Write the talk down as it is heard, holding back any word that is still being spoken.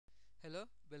Hello,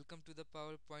 welcome to the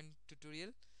PowerPoint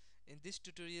tutorial. In this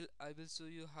tutorial I will show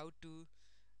you how to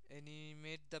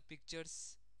animate the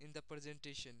pictures in the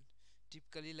presentation,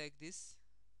 typically like this.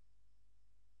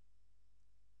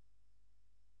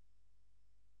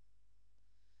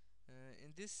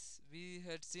 In this we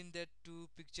had seen that two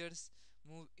pictures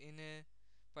move in a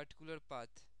particular path.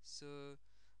 So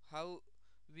how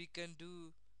we can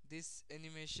do this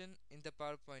animation in the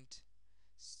PowerPoint?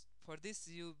 For this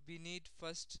we need,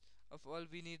 first of all,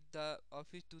 we need the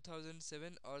Office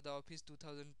 2007 or the Office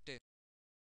 2010.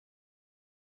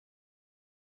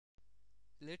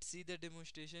 Let's see the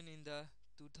demonstration in the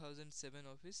 2007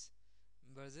 Office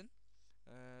version.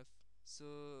 So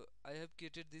I have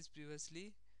created this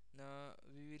previously. Now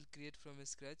we will create from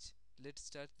scratch. Let's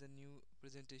start the new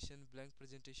presentation, blank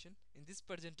presentation. In this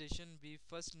presentation we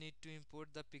first need to import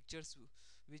the pictures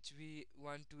which we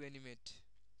want to animate.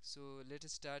 So let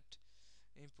us start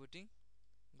importing.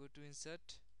 Go to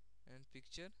insert and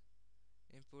picture,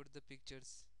 import the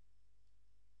pictures.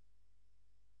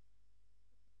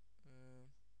 uh,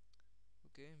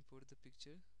 okay, import the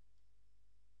picture,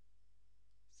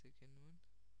 second one.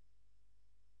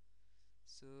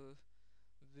 So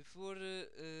before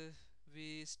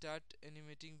we start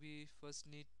animating, we first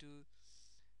need to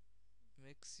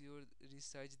make sure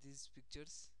resize these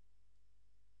pictures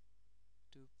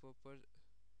to proper.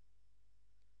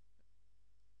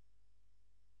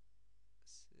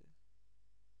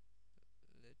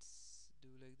 Let's do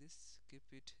like this, keep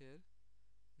it here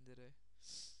in the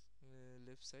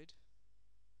left side.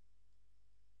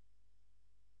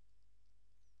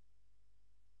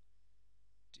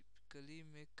 Typically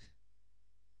make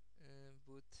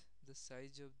both the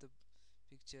size of the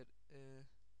picture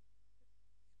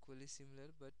equally similar,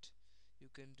 but you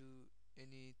can do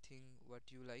anything what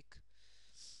you like,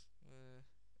 uh,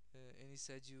 any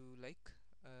size you like.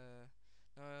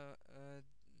 Now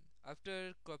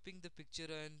after copying the picture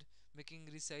and making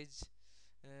resize,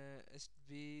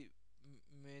 we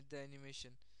made the animation.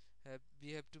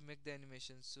 We have to make the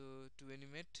animation. So to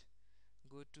animate,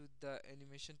 go to the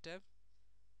animation tab,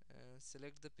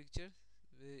 select the picture.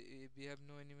 We have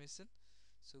no animation,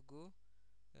 so go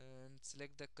and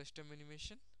select the custom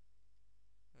animation,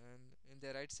 and in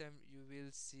the right side you will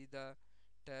see the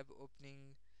tab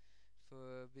opening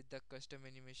for with the custom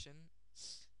animation.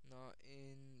 Now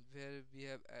in where we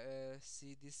have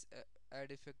see this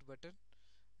add effect button,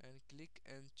 and click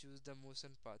and choose the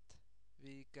motion path.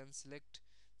 We can select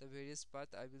the various path.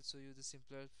 I will show you the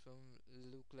simpler from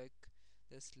look like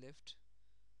this left,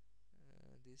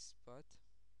 this path.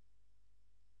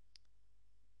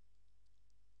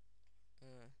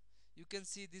 uh, you can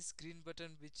see this green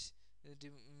button which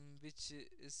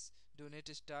is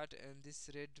donate start, and this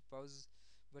red pause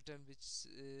button which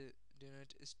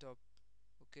donate stop.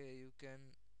 Okay, you can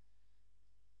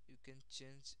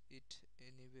change it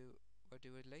anyway,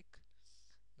 whatever like.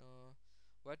 Now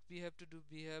what we have to do,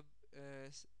 we have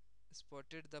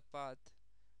spotted the path,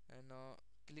 and now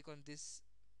click on this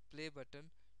play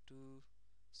button to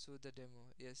show the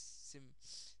demo. Yes,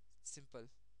 simple.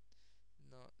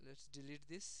 Now let's delete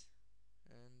this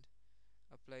and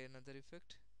apply another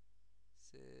effect.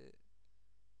 Say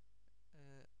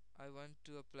I want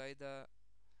to apply the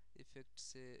effect,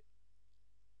 say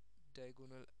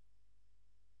diagonal.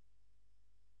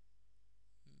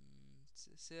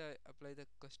 Say I apply the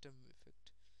custom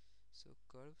effect, so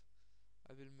curve.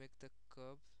 I will make the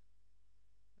curve,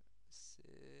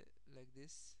 say like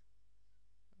this.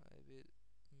 I will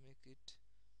make it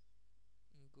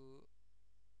go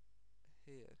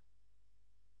here.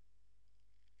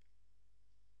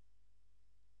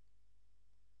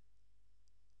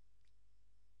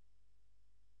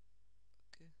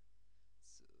 Okay,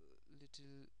 so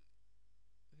little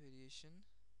variation.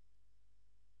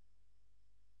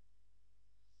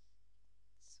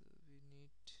 So we need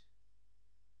to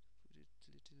put it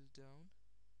little down.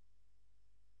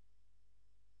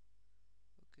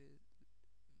 Okay,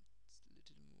 it's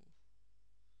little move.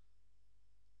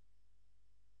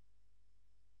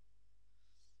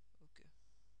 Okay,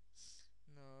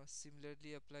 now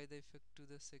similarly apply the effect to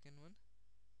the second one.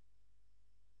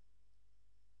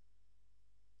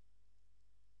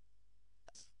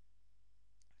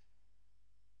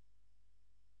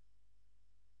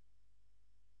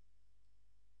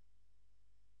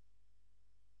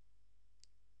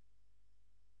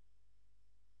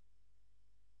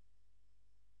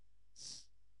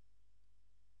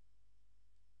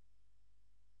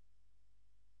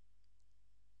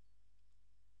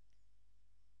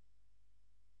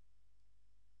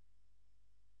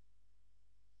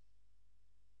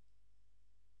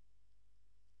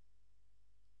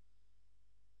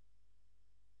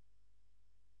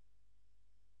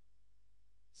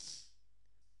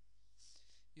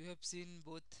 have seen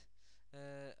both.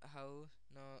 How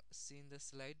now seen the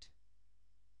slide.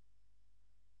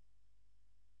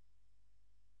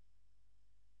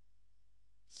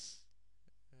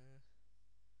 uh,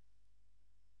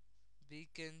 we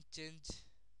can change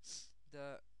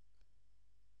the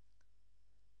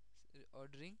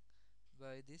ordering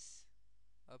by this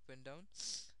up and down,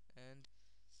 and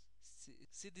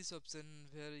see this option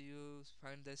where you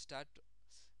find the start,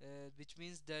 which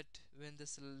means that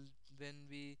when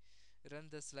we run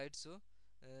the slideshow,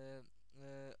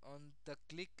 on the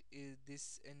click,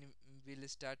 this will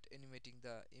start animating,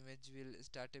 the image will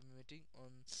start animating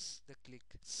on the click,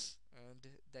 and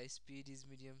the speed is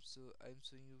medium, so I'm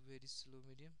showing you very slow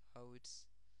medium how it's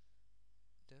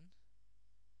done.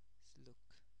 Look,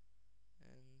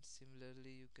 and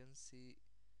similarly you can see.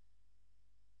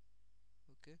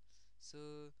 Okay, so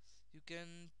you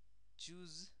can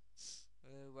choose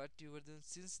what you were doing.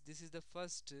 Since this is the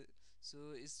first, so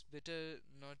it's better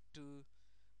not to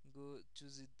go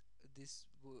choose this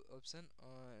option,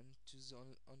 and choose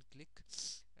on click,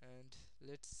 and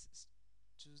let's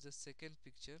choose the second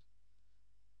picture,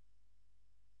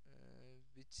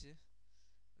 which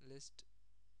let's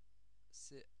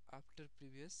say after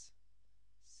previous,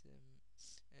 same,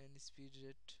 and speed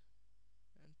rate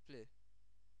and play.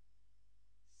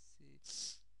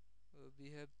 See,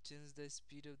 we have changed the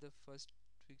speed of the first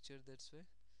picture, that's why.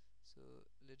 So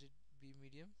let it be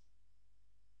medium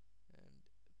and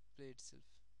play itself.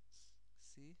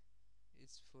 See,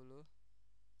 it's follow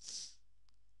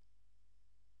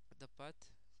the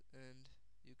path, and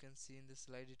you can see in the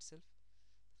slide itself,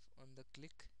 on the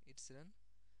click it's run,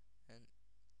 and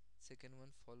second one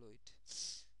follow it.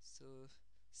 So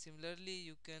similarly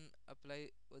you can apply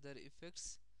other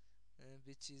effects,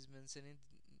 which is mentioned in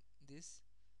this.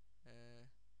 uh,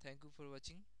 Thank you for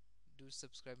watching. Do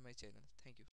subscribe my channel. Thank you.